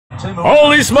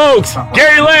Holy smokes!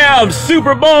 Gary Lamm,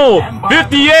 Super Bowl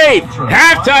 58,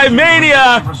 halftime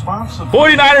Mania.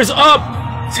 49ers up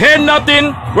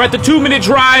 10-0. We're at the 2-minute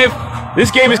drive. This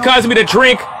game is causing me to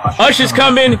drink. Usher's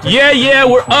coming. Yeah,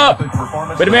 we're up.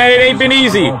 But man, it ain't been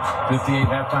easy.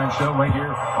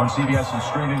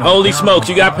 Holy smokes,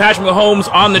 you got Patrick Mahomes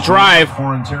on the drive.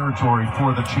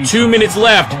 2 minutes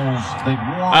left.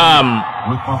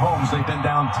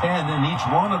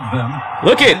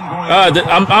 Look it.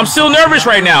 I'm still nervous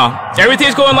right now.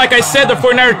 Everything's going like I said. The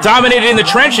 49ers dominated in the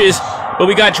trenches, but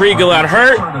we got Dre Gillette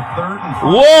hurt.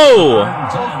 Whoa.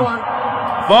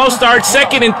 False start,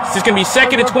 second, and it's going to be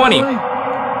 2nd and 20.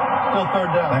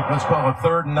 Let's call it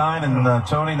 3rd and 9. And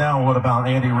Tony, now what about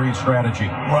Andy Reid's strategy?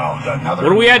 Well, what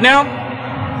are we at now?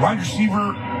 Wide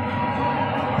receiver.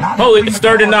 Holy, it's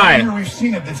 3rd and 9. We've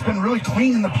seen it. It's been really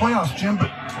clean in the playoffs, Jim.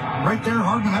 But right there,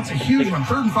 Hardman, that's a huge one.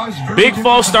 3rd and 5 is very big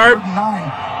false start.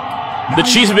 The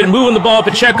Chiefs have been moving the ball.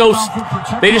 Pacheco,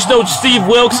 they just know Steve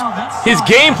Wilks. His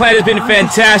game plan has been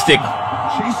fantastic.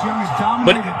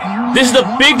 But this is a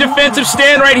big defensive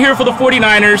stand right here for the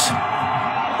 49ers.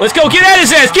 Let's go. Get at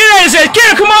his ass. Get at his ass. Get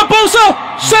him. Come on, Bosa.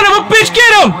 Son of a bitch.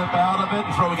 Get him.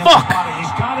 Fuck.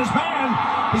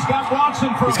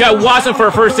 He's got Watson for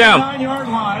a first down.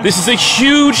 This is a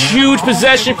huge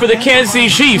possession for the Kansas City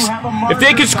Chiefs. If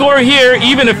they could score here,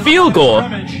 even a field goal,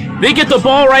 they get the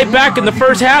ball right back in the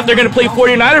first half. They're going to play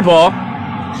 49er ball.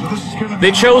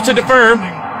 They chose to defer.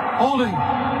 Holding.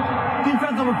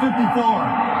 Defense number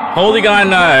 54. Holding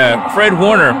on Fred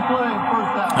Warner.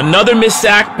 Another missed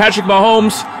sack. Patrick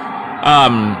Mahomes.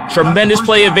 Tremendous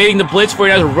play evading the blitz.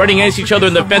 49ers are running against each other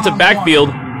in the defensive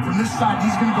backfield.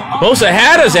 Bosa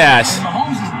had his ass.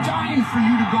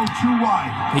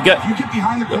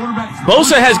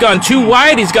 Bosa has gone too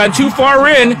wide. He's gone too far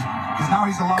in.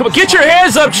 Come on, get your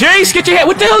hands up, Chase. Get your hand.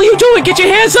 What the hell are you doing? Get your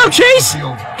hands up, Chase.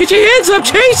 Get your hands up,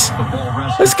 Chase.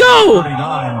 Let's go.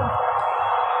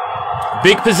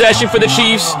 Big possession for the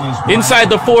Chiefs inside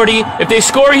the 40. If they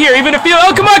score here, even if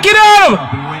oh, come on, get at him!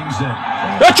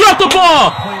 They dropped the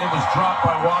ball.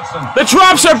 The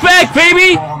drops are back,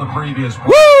 baby.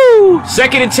 Woo!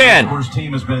 2nd and 10.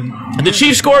 If the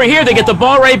Chiefs score here, they get the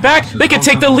ball right back. They can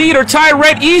take the lead or tie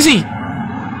right easy.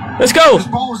 Let's go. The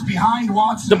ball is behind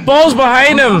Watson. The ball's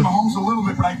behind him. Mahomes a little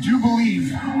bit, but I do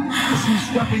believe he's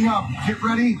stepping up. Get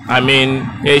ready. I mean,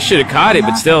 he should have caught it,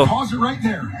 but still. Pause it right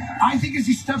there. I think as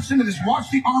he steps into this,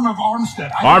 watch the arm of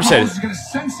Armstead. Armstead is going to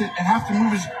sense it and have to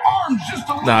move his arms just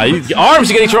a little bit. Nah, arms,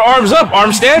 you got to get your arms up,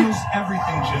 Armstead.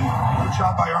 Everything, Jim. Good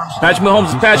job by Armstead. Patrick Mahomes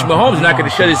is Patrick Mahomes. He's not going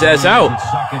to shut his ass out.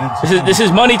 This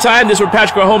is money time. This is where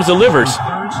Patrick Mahomes delivers.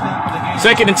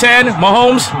 2nd and 10.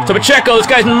 Mahomes to Pacheco. This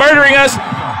guy's murdering us.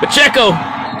 Pacheco.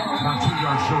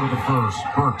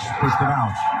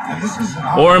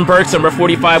 Oren Burks, number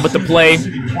 45, with the play.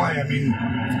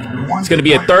 It's going to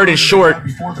be a 3rd and short.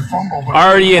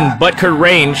 Already in Butker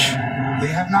range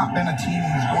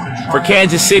for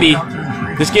Kansas City.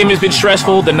 This game has been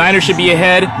stressful. The Niners should be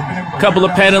ahead. A couple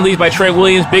of penalties by Trent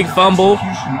Williams. Big fumble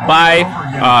by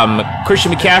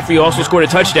Christian McCaffrey, who also scored a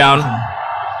touchdown.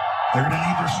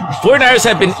 49ers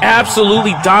have been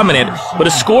absolutely dominant, but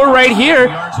a score right here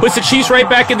puts the Chiefs right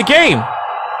back in the game.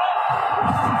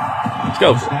 Let's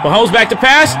go. Mahomes back to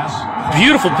pass.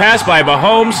 Beautiful pass by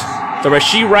Mahomes to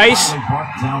Rashee Rice.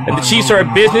 And the Chiefs are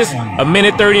at business.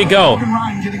 1:30 to go. Logan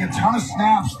Ryan getting a ton of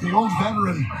snaps. The old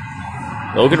veteran.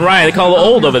 Logan Ryan, they call him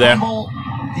old over there.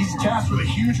 He's tasked with a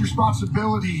huge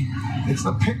responsibility. It's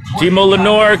the pick play. Timo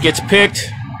Lenore gets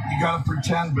picked. You gotta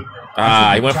pretend, but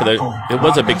he went for the. It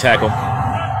was a big tackle.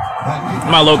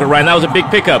 Come on, Logan Ryan. That was a big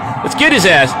pickup. Let's get his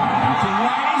ass.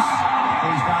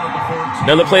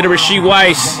 Another play to Rashee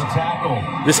Rice.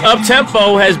 This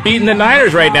up-tempo has beaten the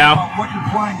Niners right now.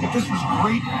 This was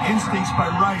great instincts by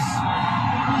Rice.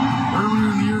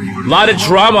 Earlier in the year, he would a lot of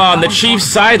drama on the Chiefs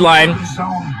sideline. You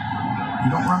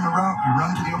don't run the route, you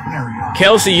run to the open area.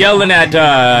 Kelsey yelling at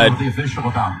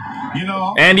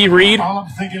Andy Reid. All I'm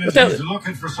thinking is he's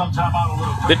looking for some time out a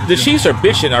little. The Chiefs are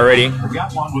bitching already. We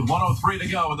got one with 1:03 to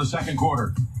go in the 2nd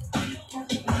quarter.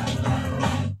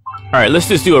 All right, let's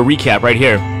just do a recap right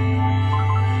here.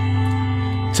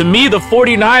 To me, the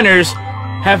 49ers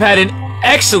have had an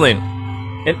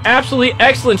absolutely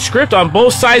excellent script on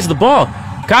both sides of the ball.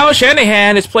 Kyle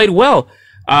Shanahan has played well,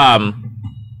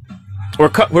 or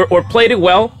played it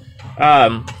well.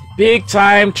 Big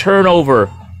time turnover.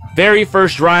 Very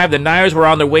first drive, the Niners were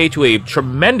on their way to a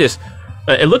tremendous.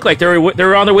 It looked like they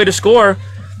were on their way to score,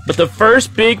 but the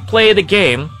first big play of the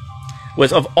game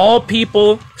was, of all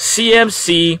people,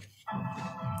 CMC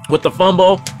with the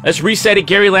fumble. Let's reset it.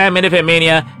 Gary Lamm,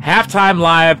 Mania, halftime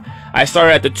live. I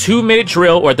started at the 2-minute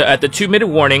drill, or at the 2-minute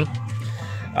warning.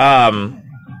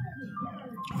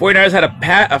 49ers had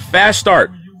a fast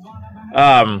start.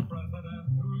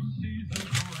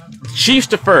 Chiefs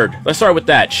deferred. Let's start with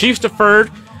that. Chiefs deferred.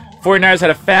 49ers had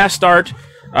a fast start,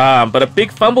 but a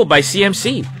big fumble by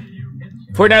CMC.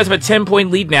 49ers have a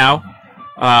 10-point lead now.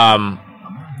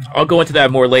 I'll go into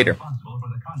that more later.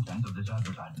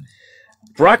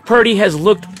 Brock Purdy has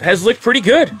looked pretty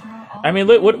good. I mean,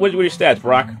 look, what are your stats,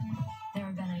 Brock?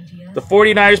 The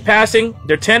 49ers passing,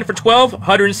 they're 10 for 12,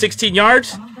 116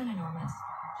 yards.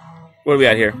 What do we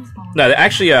got here? No,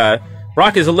 actually,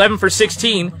 Brock is 11 for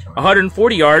 16,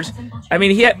 140 yards. I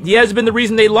mean, he has been the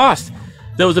reason they lost.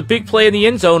 There was a big play in the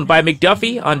end zone by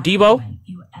McDuffie on Debo.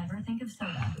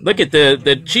 Look at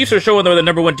the Chiefs are showing they're the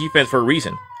 #1 defense for a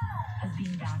reason.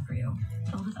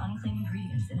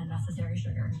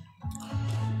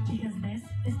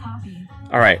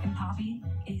 All right.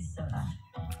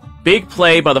 Big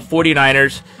play by the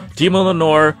 49ers. Demo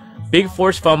Lenore, big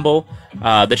forced fumble.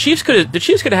 The Chiefs could have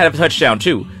had a touchdown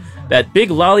too. That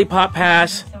big lollipop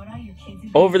pass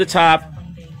over the top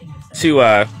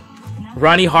to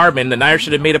Ronnie Hardman. The Niners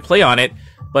should have made a play on it,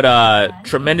 but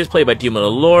tremendous play by Demo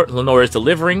Lenore. Lenore is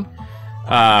delivering.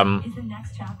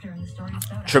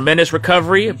 Tremendous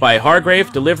recovery by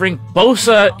Hargrave, delivering.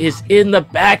 Bosa is in the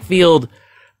backfield,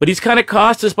 but he's kind of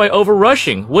cost us by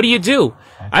over-rushing. What do?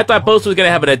 I thought Bosa was going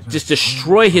to have just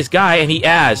destroy his guy, and he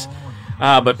has.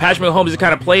 But Patrick Mahomes is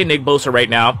kind of playing Nick Bosa right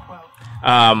now.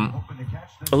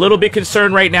 A little bit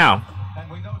concerned right now.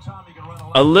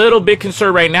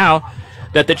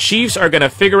 That the Chiefs are going to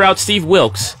figure out Steve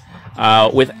Wilks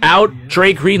without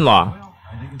Dre Greenlaw.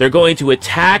 They're going to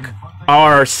attack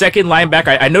our second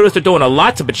linebacker. I noticed they're throwing a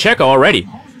lot to Pacheco already.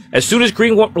 As soon as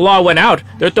Greenlaw went out,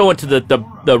 they're throwing to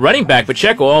the running back,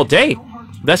 Pacheco, all day.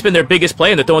 That's been their biggest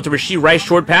play, and they're throwing to Rashee Rice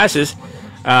short passes.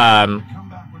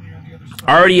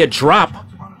 Already a drop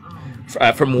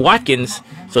from Watkins.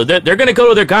 So they're going to go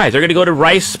to their guys. They're going to go to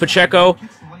Rice, Pacheco,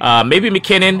 maybe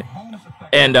McKinnon,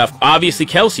 and obviously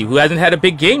Kelsey, who hasn't had a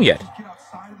big game yet.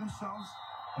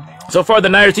 So far, the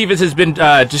Niners defense has been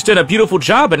just done a beautiful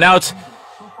job, but now it's,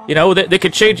 they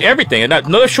could change everything. And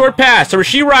another short pass to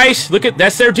Rashee Rice. Look at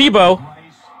that's their Debo.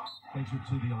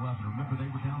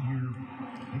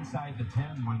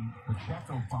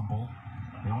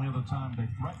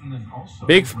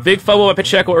 Big fumble by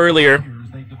Pacheco earlier.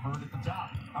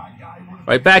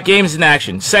 Right back, game's in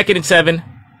action. 2nd and 7.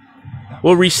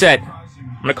 We'll reset.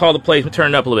 I'm gonna call the plays.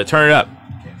 Turn it up a little bit. Turn it up.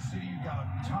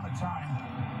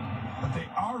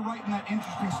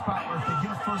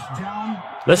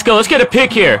 Let's go. Let's get a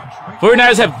pick here.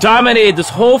 49ers have dominated this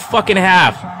whole fucking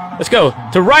half. Let's go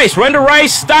to Rice. Run to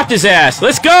Rice. Stopped his ass.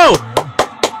 Let's go.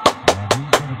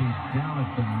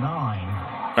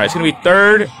 All right, it's gonna be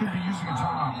 3rd.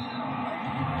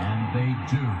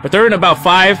 But they're in about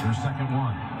 5.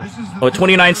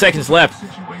 29 seconds left.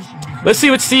 Let's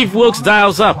see what Steve Wilks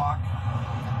dials up.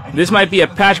 This might be a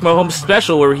Patrick Mahomes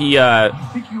special where he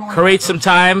creates some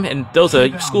time and throws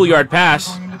a schoolyard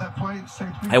pass.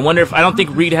 I don't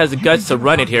think Reed has the guts to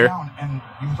run it here.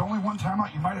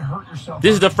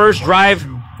 This is the first drive,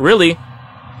 really,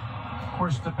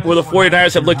 where the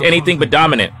 49ers have looked anything but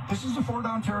dominant. This is a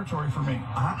 4-down territory for me.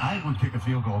 I would kick a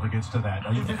field goal that gets to that.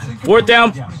 4th down.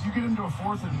 If you get into a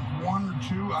 4th and 1 or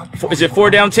 2, is it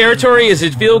 4-down territory? Is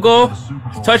it field goal?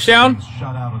 Touchdown?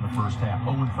 Shut out in the first half.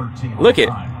 0-13. Look it.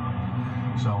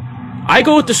 So I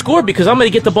go with the score because I'm going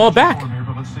to get the ball back.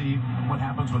 let's see what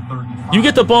happens with 3rd and 5. You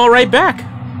get the ball right back.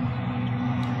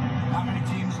 not many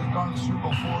teams have gone to the Super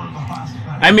Bowl for the last.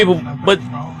 I mean, but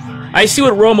I see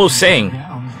what Romo's saying.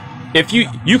 If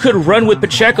you could run with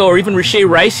Pacheco or even Rashee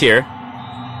Rice here,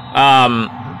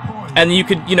 and you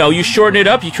could, you shorten it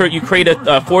up. You create a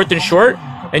 4th and short,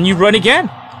 and you run again.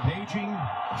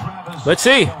 Let's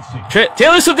see.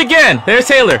 Taylor slipped again. There's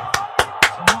Taylor.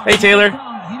 Hey, Taylor.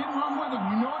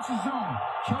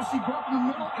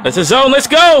 That's a zone. Let's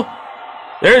go.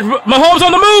 There's Mahomes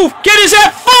on the move. Get his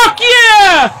ass. Fuck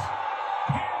yeah!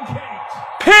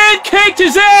 Pancaked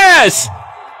his ass.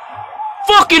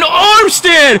 Fucking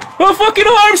Armstead! A fucking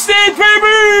Armstead,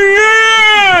 baby!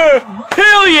 Yeah!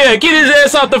 Hell yeah! Get his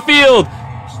ass off the field!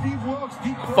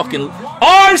 Fucking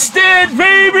Armstead,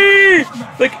 baby!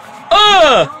 Like,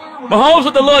 Mahomes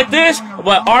with the look like this,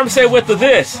 but Armstead with the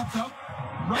this.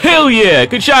 Hell yeah!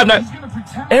 Good job, not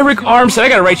Eric Armstead. I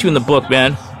gotta write you in the book,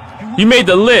 man. You made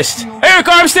the list. Eric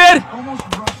Armstead!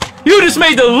 You just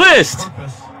made the list!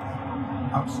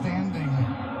 Outstanding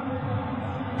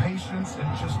patience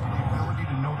and just the ability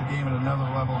to know the game at another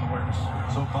level and awareness.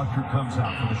 So Butker comes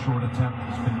out for the short attempt.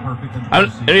 It's been perfect.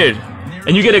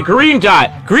 And you get a green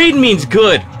dot. Green means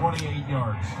good.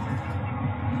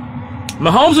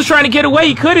 Mahomes was trying to get away.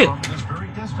 He couldn't.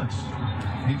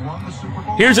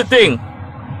 Here's the thing.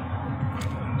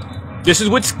 This is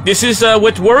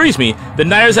what worries me. The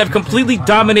Niners have completely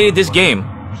dominated this game.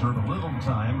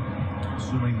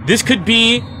 This could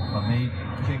be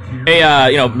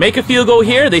a make a field goal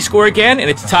here, they score again, and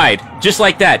it's tied. Just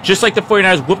like that. Just like the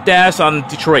 49ers whooped ass on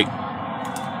Detroit.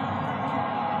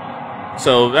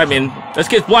 So, I mean, let's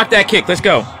block that kick. Let's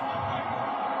go.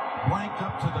 Blanked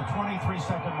up to the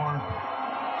 23-second mark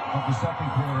of the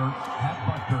second quarter.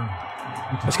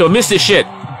 Let's go. Miss this shit.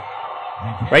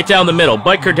 Right down the middle.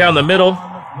 Butker down the middle.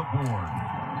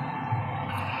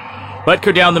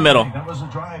 Butker down the middle. That was a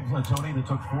drive, Tony, that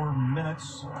took 4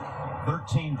 minutes,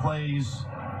 13 plays,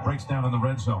 breaks down in the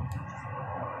red zone.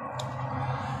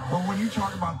 Well, when you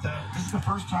talk about that, this is the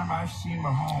first time I've seen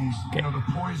Mahomes, the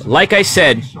poise. Like I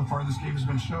said, so far this game has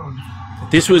been showed.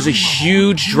 This was a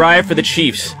huge drive for the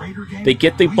Chiefs. They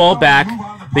get the ball back.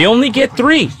 They only get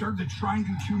 3.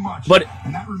 But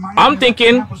I'm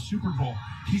thinking,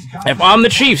 if I'm the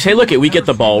Chiefs, hey, look it, we get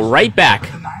the ball right back.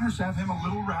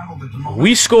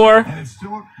 We score,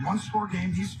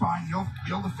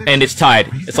 and it's tied.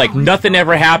 It's like nothing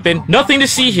ever happened. Nothing to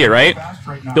see here, right?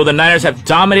 Though the Niners have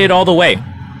dominated all the way.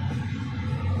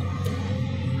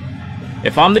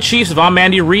 If I'm the Chiefs, if I'm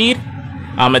Andy Reid,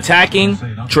 I'm attacking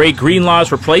Dre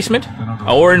Greenlaw's replacement,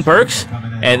 Oren Burks,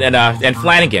 and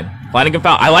Flanagan. Flanagan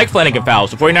foul. I like Flanagan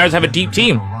fouls. The 49ers have a deep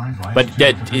team. But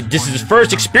this is his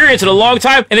first experience in a long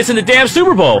time, and it's in the damn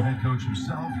Super Bowl.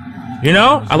 You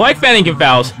know? I like Flanagan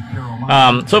fouls.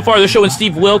 So far, they're showing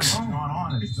Steve Wilks.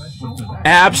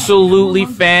 Absolutely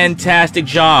fantastic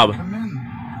job.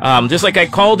 Just like I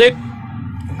called it,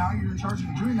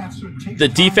 the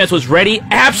defense was ready.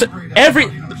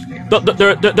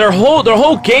 Their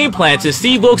whole game plan since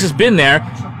Steve Wilks has been there,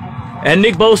 and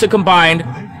Nick Bosa combined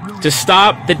to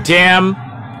stop the damn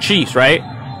Chiefs, right?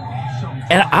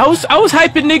 And I was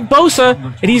hyping Nick Bosa,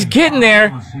 and he's getting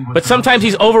there, but sometimes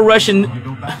he's over-rushing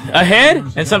ahead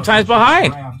and sometimes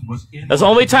behind. That's the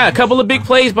only time. A couple of big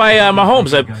plays by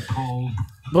Mahomes.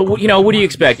 But, what do you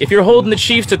expect? If you're holding the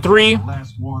Chiefs to 3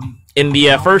 in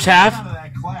the first half,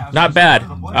 not bad.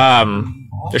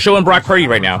 They're showing Brock Purdy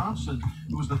right now.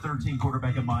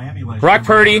 Brock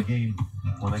Purdy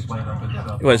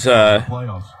was 11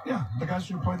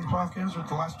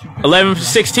 for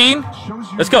 16.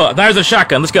 Let's go. Niners a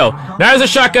shotgun. Let's go. Niners a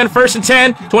shotgun. 1st and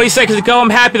 10. 20 seconds to go. I'm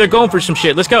happy they're going for some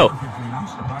shit. Let's go.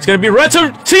 It's gonna be run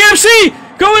to CMC.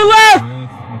 Going left.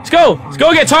 Let's go. Let's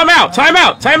go again. Timeout.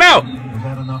 Timeout. Timeout.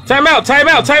 Timeout.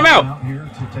 Timeout. Timeout.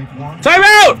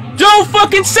 Timeout. Don't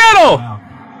fucking settle.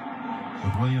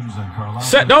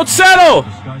 Don't settle.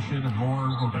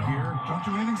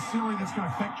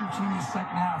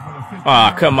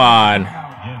 Aw, come on.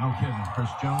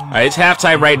 All right, it's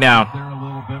halftime right now.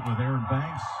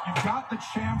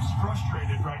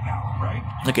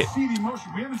 Look at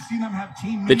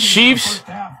the Chiefs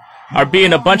are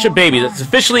being a bunch of babies. It's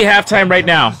officially halftime right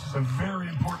now.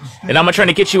 And I'm trying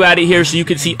to get you out of here so you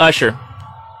can see Usher.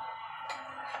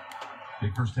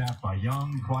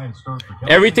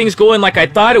 Everything's going like I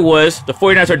thought it was. The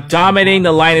 49ers are dominating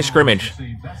the line of scrimmage.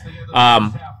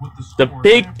 The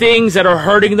big things that are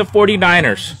hurting the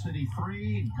 49ers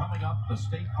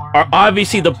are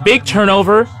obviously the big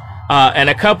turnover and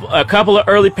a couple of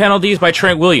early penalties by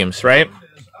Trent Williams, right?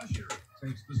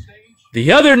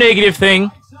 The other negative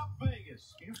thing,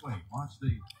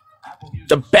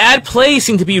 the bad plays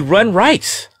seem to be run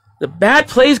rights. The bad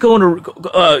plays going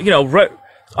to,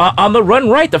 on the run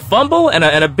right, the fumble and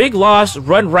a big loss,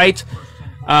 run right.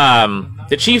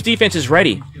 The Chiefs defense is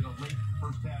ready.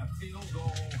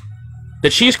 The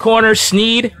Chiefs corner,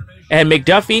 Snead and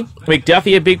McDuffie.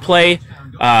 McDuffie a big play.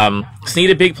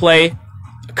 Snead a big play.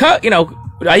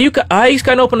 Ayuk's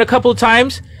gotten open a couple of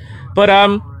times, but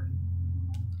that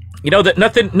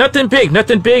nothing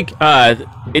big.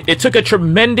 It took a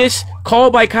tremendous call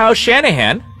by Kyle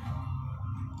Shanahan.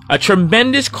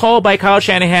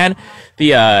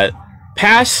 The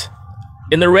pass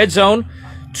in the red zone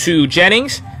to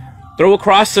Jennings, throw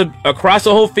across the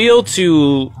whole field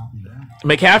to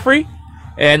McCaffrey,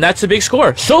 and that's a big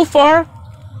score. So far,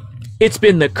 it's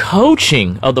been the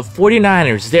coaching of the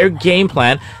 49ers, their game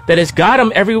plan, that has got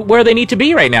them everywhere they need to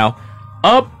be right now.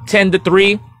 Up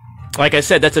 10-3. Like I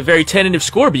said, that's a very tentative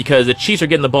score because the Chiefs are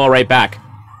getting the ball right back.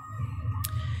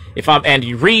 If I'm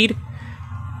Andy Reid,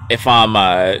 if I'm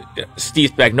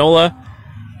Steve Spagnuolo,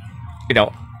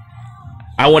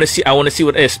 I want to see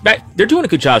what they're doing a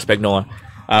good job, Spagnuolo.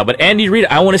 But Andy Reid,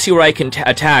 I want to see where I can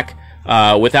attack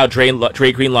without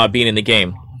Dre Greenlaw being in the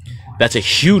game. That's a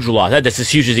huge loss. That's as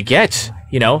huge as it gets.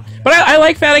 you know. But I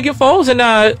like Flanagan Falls, and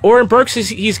Oren Burks,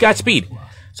 he's got speed.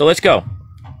 So let's go.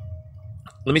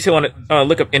 Let me see. I want to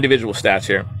look up individual stats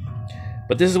here.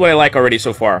 But this is what I like already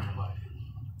so far.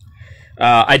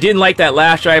 I didn't like that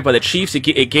last drive by the Chiefs. It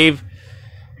gave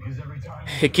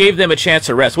them a chance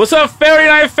to rest. What's up, Fairy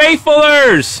Night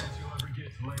Faithfulers?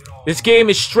 This game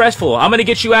is stressful. I'm going to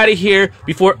get you out of here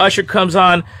before Usher comes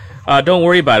on. Don't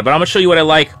worry about it. But I'm going to show you what I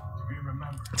like.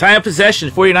 Time of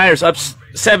possession, 49ers up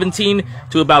 17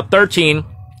 to about 13.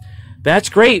 That's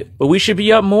great, but we should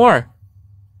be up more.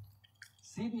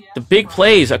 The big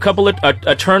plays, a couple of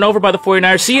a turnover by the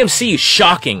 49ers. CMC,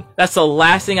 shocking. That's the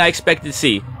last thing I expected to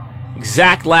see.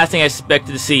 Exact last thing I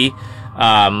expected to see.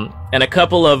 And a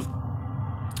couple of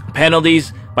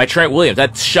penalties by Trent Williams.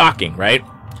 That's shocking, right?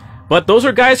 But those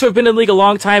are guys who have been in the league a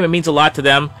long time. It means a lot to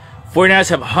them. 49ers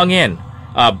have hung in.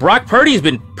 Brock Purdy's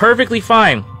been perfectly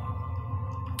fine.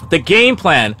 The game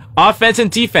plan, offense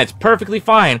and defense, perfectly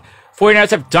fine.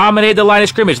 49ers have dominated the line of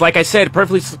scrimmage. Like I said,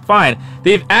 perfectly fine.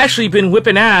 They've actually been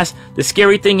whipping ass. The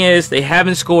scary thing is they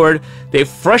haven't scored. They've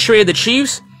frustrated the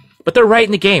Chiefs, but they're right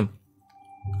in the game.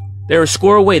 They're a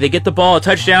score away. They get the ball, a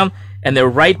touchdown, and they're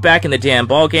right back in the damn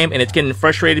ball game, and it's getting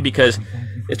frustrated because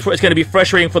it's going to be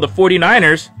frustrating for the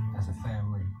 49ers,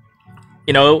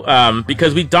 you know,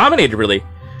 because we dominated, really.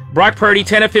 Brock Purdy,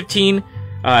 10 of 15,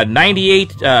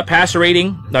 98 passer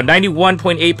rating, no,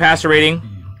 91.8 passer rating.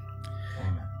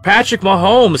 Patrick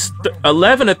Mahomes,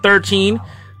 11 of 13,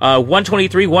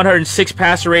 123, 106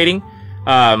 passer rating.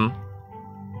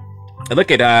 Look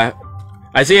at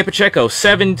Isaiah Pacheco,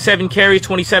 7 carries,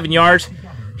 27 yards.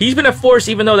 He's been a force,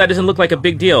 even though that doesn't look like a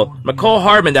big deal. McCall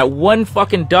Hardman, that one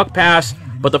fucking duck pass,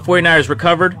 but the 49ers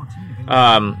recovered.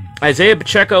 Isaiah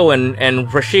Pacheco and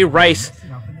Rashee Rice,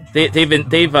 they've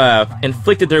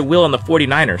inflicted their will on the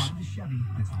 49ers.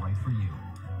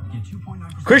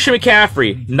 Christian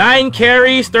McCaffrey, 9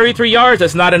 carries, 33 yards.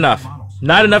 That's not enough.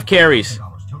 Not enough carries.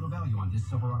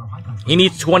 He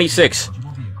needs 26.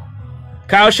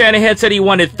 Kyle Shanahan said he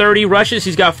wanted 30 rushes.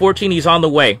 He's got 14. He's on the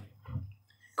way.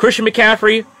 Christian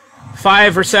McCaffrey,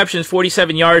 5 receptions,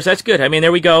 47 yards. That's good. I mean,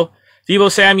 there we go.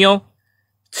 Deebo Samuel,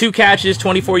 2 catches,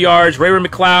 24 yards. Ray-Ray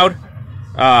McCloud,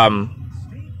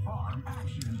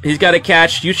 he's got a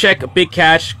catch. Juszczyk, a big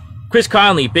catch. Chris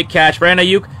Conley, big catch. Brandon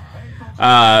Ayuk.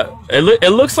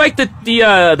 It looks like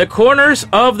the corners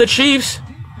of the Chiefs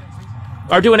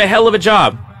are doing a hell of a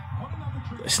job.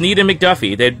 Snead and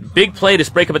McDuffie, they had big play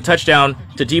to break up a touchdown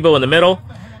to Deebo in the middle.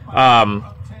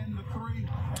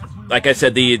 Like I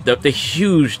said, the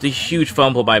huge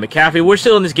fumble by McCaffrey. We're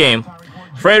still in this game.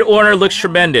 Fred Warner looks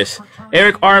tremendous.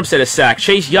 Eric Armstead a sack.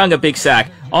 Chase Young a big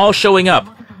sack. All showing up.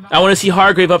 I want to see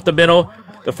Hargrave up the middle.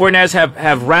 The 49ers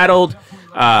have rattled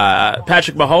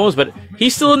Patrick Mahomes, but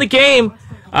he's still in the game.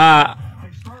 I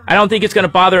don't think it's going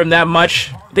to bother him that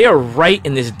much. They are right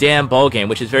in this damn ball game,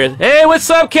 which is very... Hey, what's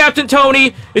up, Captain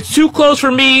Tony? It's too close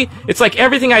for me. It's like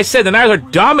everything I said. The Niners are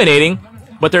dominating,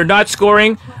 but they're not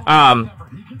scoring.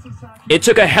 It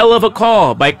took a hell of a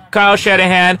call by Kyle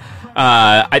Shanahan.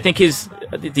 I think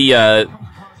the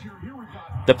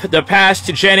pass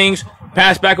to Jennings,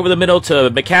 pass back over the middle to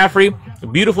McCaffrey. A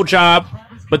beautiful job.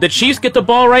 But the Chiefs get the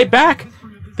ball right back.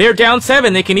 They're down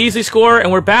 7. They can easily score, and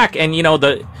we're back. And, you know,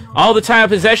 all the time of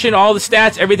possession, all the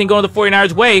stats, everything going the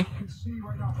 49ers' way,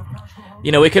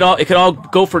 you know, it could all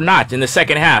go for naught in the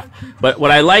second half. But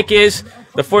what I like is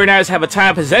the 49ers have a time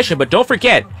of possession. But don't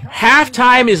forget,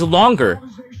 halftime is longer.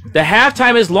 The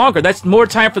halftime is longer. That's more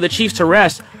time for the Chiefs to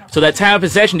rest. So that time of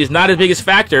possession is not as big a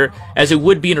factor as it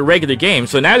would be in a regular game.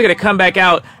 So now they're going to come back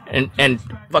out and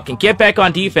fucking get back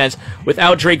on defense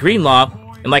without Dre Greenlaw.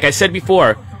 And like I said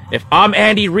before, if I'm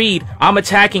Andy Reid, I'm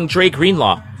attacking Dre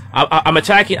Greenlaw. I'm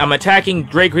attacking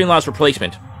Dre Greenlaw's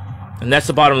replacement, and that's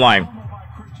the bottom line.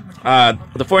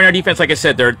 The 49er defense, like I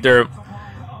said, they're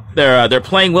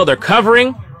playing well. They're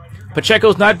covering.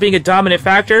 Pacheco's not being a dominant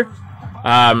factor.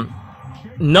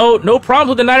 No problems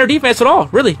with the Niner defense at all.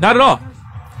 Really, not at all.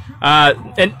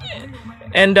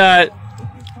 And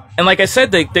like I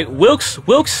said, the Wilkes,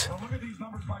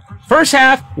 first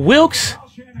half, Wilkes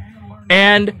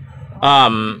and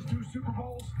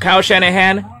Kyle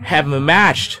Shanahan have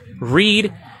matched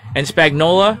Reed and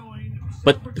Spagnuolo,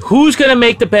 but who's going to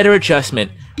make the better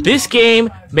adjustment? This game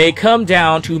may come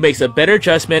down to who makes a better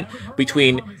adjustment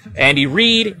between Andy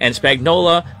Reid and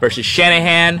Spagnuolo versus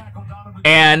Shanahan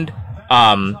and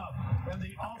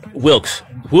Wilkes.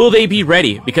 Will they be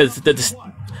ready? Because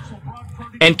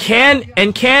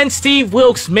can Steve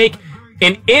Wilkes make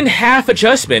an in-half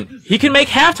adjustment? He can make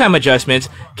halftime adjustments.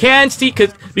 Can Steve?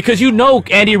 Because you know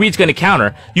Andy Reid's going to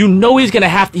counter. You know he's going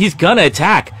to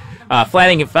attack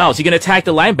Flanagan Fowles. He's going to attack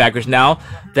the linebackers now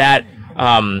that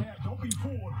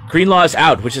Greenlaw is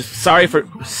out, which is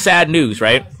sad news,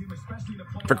 right?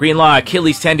 For Greenlaw,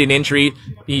 Achilles tendon injury.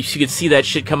 You could see that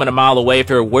shit coming a mile away. If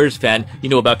you're a Warriors fan, you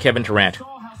know about Kevin Durant.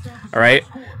 All right?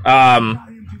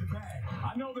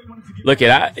 Look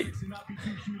at that.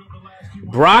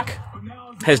 Brock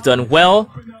has done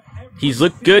well. He's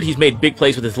looked good. He's made big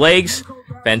plays with his legs.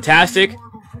 Fantastic.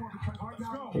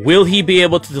 Will he be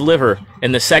able to deliver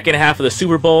in the second half of the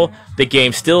Super Bowl? The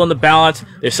game's still in the balance.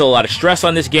 There's still a lot of stress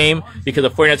on this game because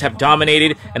the 49ers have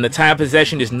dominated, and the time of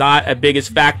possession is not a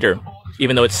biggest factor.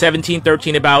 Even though it's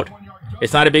 17-13 about,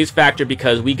 it's not a biggest factor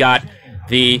because we got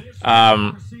the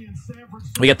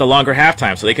longer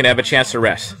halftime, so they can have a chance to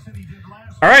rest.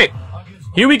 All right,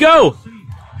 here we go.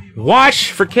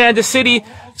 Watch for Kansas City.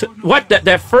 So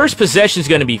that first possession is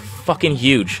going to be fucking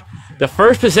huge. The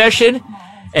first possession.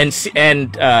 And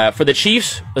for the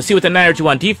Chiefs, let's see what the Niners do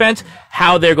on defense,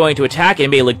 how they're going to attack. It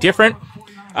may look different.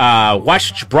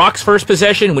 Watch Brock's first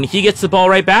possession when he gets the ball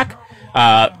right back.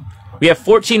 We have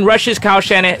 14 rushes. Kyle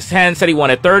Shanahan said he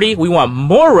wanted 30. We want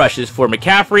more rushes for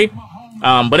McCaffrey.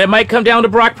 But it might come down to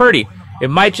Brock Purdy. It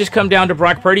might just come down to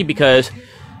Brock Purdy because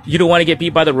you don't want to get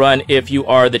beat by the run if you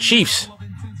are the Chiefs.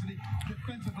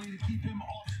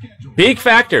 Big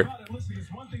factor.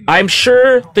 I'm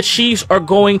sure the Chiefs are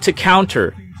going to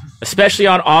counter, especially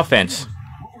on offense.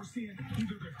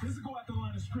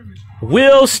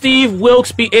 Will Steve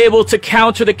Wilkes be able to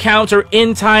counter the counter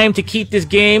in time to keep this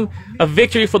game a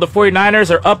victory for the 49ers?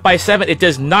 Are up by 7. It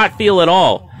does not feel at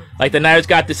all like the Niners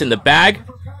got this in the bag.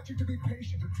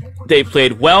 They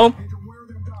played well.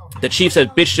 The Chiefs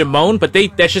have bitched and moaned, but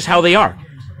that's just how they are.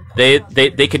 They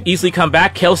could easily come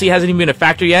back. Kelsey hasn't even been a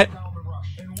factor yet.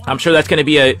 I'm sure that's going to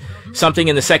be something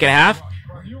in the second half.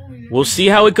 We'll see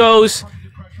how it goes.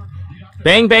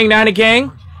 Bang, bang, Niner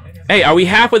gang. Hey, are we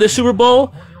halfway to the Super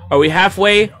Bowl? Are we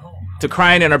halfway to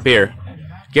crying in our beer?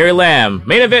 Gary Lamm,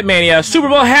 main event Mania, Super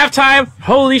Bowl halftime.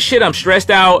 Holy shit, I'm stressed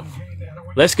out.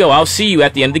 Let's go. I'll see you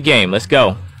at the end of the game. Let's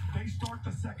go.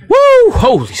 Woo!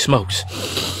 Holy smokes.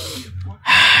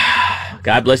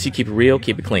 God bless you. Keep it real.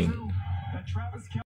 Keep it clean.